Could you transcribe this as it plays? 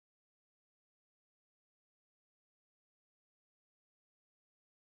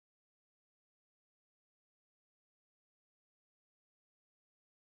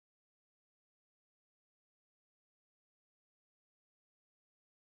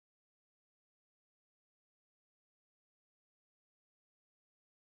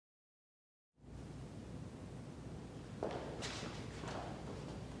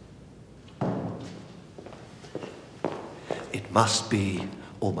must be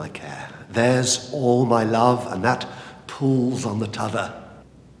all my care. There's all my love, and that pulls on the t'other.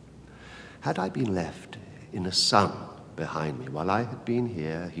 Had I been left in a sun behind me while I had been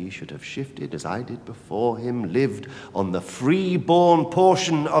here, he should have shifted as I did before him, lived on the free-born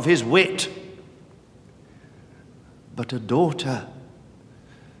portion of his wit. But a daughter,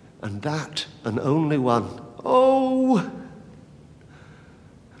 and that an only one. Oh,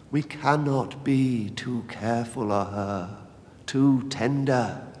 we cannot be too careful of her, too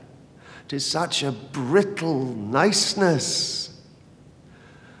tender. 'Tis such a brittle niceness,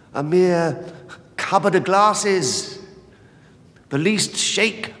 a mere cupboard of glasses. The least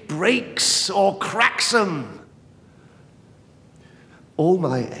shake breaks or cracks 'em. All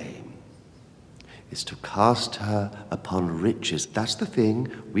my aim is to cast her upon riches. That's the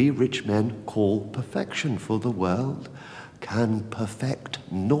thing we rich men call perfection, for the world can perfect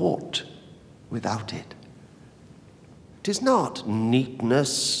naught without it. 'Tis not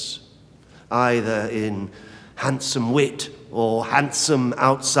neatness, either in handsome wit or handsome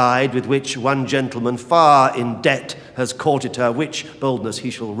outside, with which one gentleman far in debt has courted her, which boldness he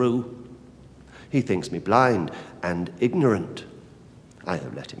shall rue. He thinks me blind and ignorant. I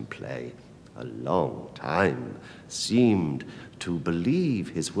have let him play a long time, seemed to believe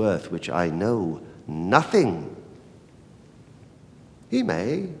his worth, which I know nothing. He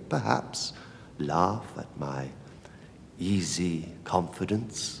may, perhaps, laugh at my easy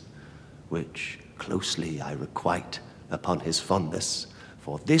confidence, which closely I requite upon his fondness,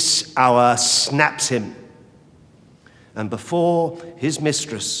 for this hour snaps him, and before his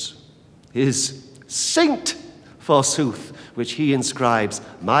mistress, his saint, forsooth, which he inscribes,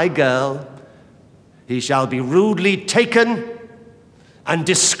 my girl, he shall be rudely taken and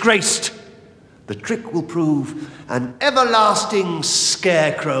disgraced. The trick will prove an everlasting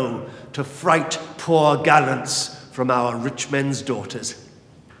scarecrow to fright poor gallants from our rich men's daughters.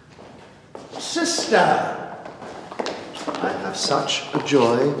 Sister, I have such a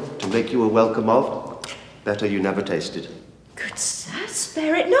joy to make you a welcome of. Better you never tasted. Good sir,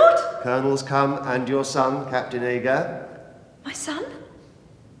 spare it not. Colonel's come, and your son, Captain Ager. My son?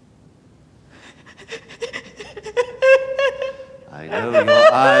 I know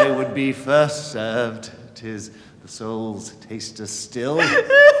your eye would be first served. 'Tis the soul's taster still,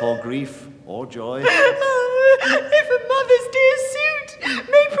 for grief or joy. If a mother's dear suit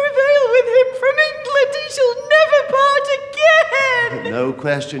may prevail with him from England, he shall never part again. No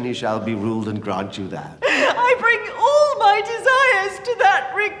question he shall be ruled, and grant you that. I bring all my desires to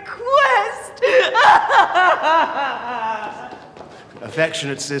that request.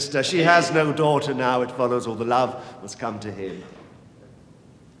 Affectionate sister, she has no daughter now. It follows all the love must come to him.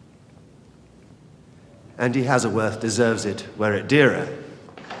 And he has a worth, deserves it, were it dearer.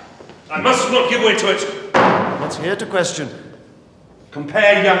 I must not give way to it. What's here to question?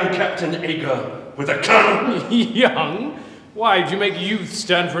 Compare young Captain Ager with a colonel. Young? Why, do you make youth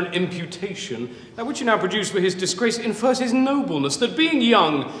stand for an imputation? That which you now produce for his disgrace infers his nobleness, that being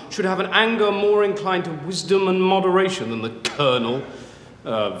young should have an anger more inclined to wisdom and moderation than the colonel.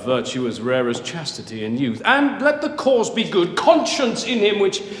 Virtue as rare as chastity in youth. And let the cause be good, conscience in him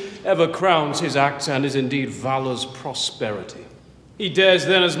which ever crowns his acts and is indeed valor's prosperity. He dares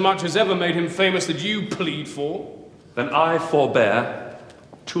then as much as ever made him famous that you plead for. Then I forbear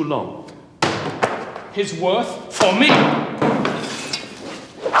too long. His worth for me.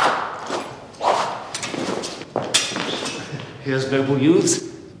 Here's noble youths.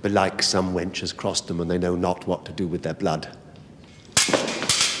 Belike some wench has crossed them, and they know not what to do with their blood.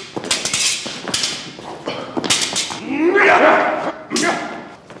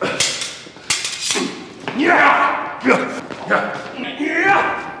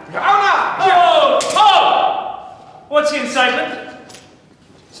 What's the incitement?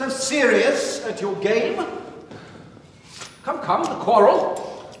 So serious at your game? Come, the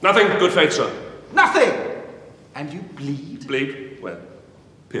quarrel. Nothing, good faith, sir. Nothing! And you bleed? Bleed? Well,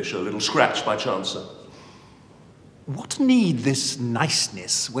 pierce a little scratch by chance, sir. What need this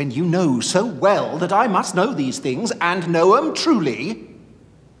niceness when you know so well that I must know these things and know 'em truly?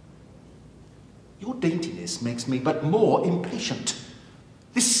 Your daintiness makes me but more impatient.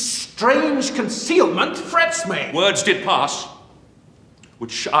 This strange concealment frets me. Words did pass,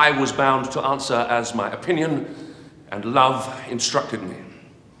 which I was bound to answer as my opinion, and love instructed me.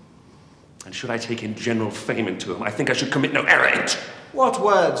 And should I take in general fame into them, I think I should commit no error in it. What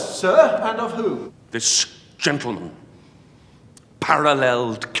words, sir, and of whom? This gentleman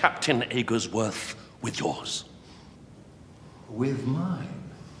paralleled Captain Ager's worth with yours. With mine?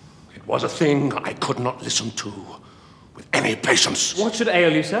 It was a thing I could not listen to with any patience. What should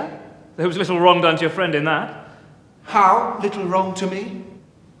ail you, sir? There was little wrong done to your friend in that. How little wrong to me?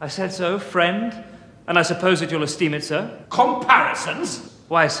 I said so, friend, and I suppose that you'll esteem it so. Comparisons?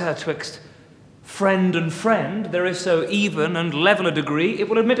 Why, sir, twixt friend and friend, there is so even and level a degree, it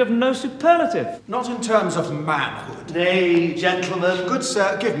will admit of no superlative. Not in terms of manhood. Nay, gentlemen. Good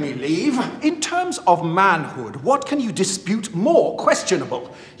sir, give me leave. In terms of manhood, what can you dispute more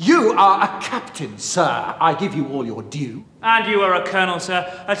questionable? You are a captain, sir. I give you all your due. And you are a colonel,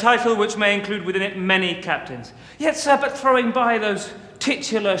 sir, a title which may include within it many captains. Yet, sir, but throwing by those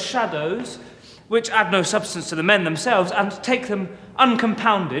titular shadows, which add no substance to the men themselves, and take them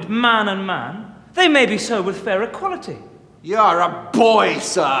uncompounded, man and man, they may be so with fair equality. You're a boy,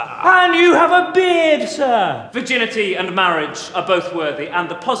 sir. And you have a beard, sir. Virginity and marriage are both worthy, and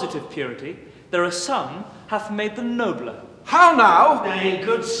the positive purity, there a son hath made the nobler. How now? Nay,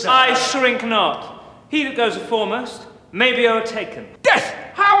 good sir. I shrink not. He that goes foremost may be o'ertaken. Death!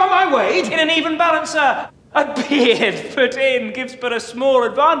 How am I weighed? In an even balance, sir. A beard put in gives but a small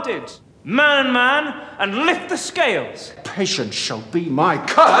advantage. Man and man, and lift the scales. Patience shall be my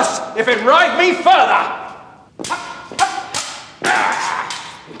curse if it ride me further.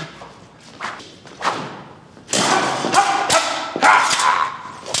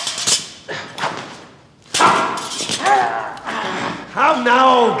 How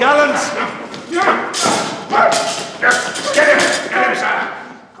now, gallants?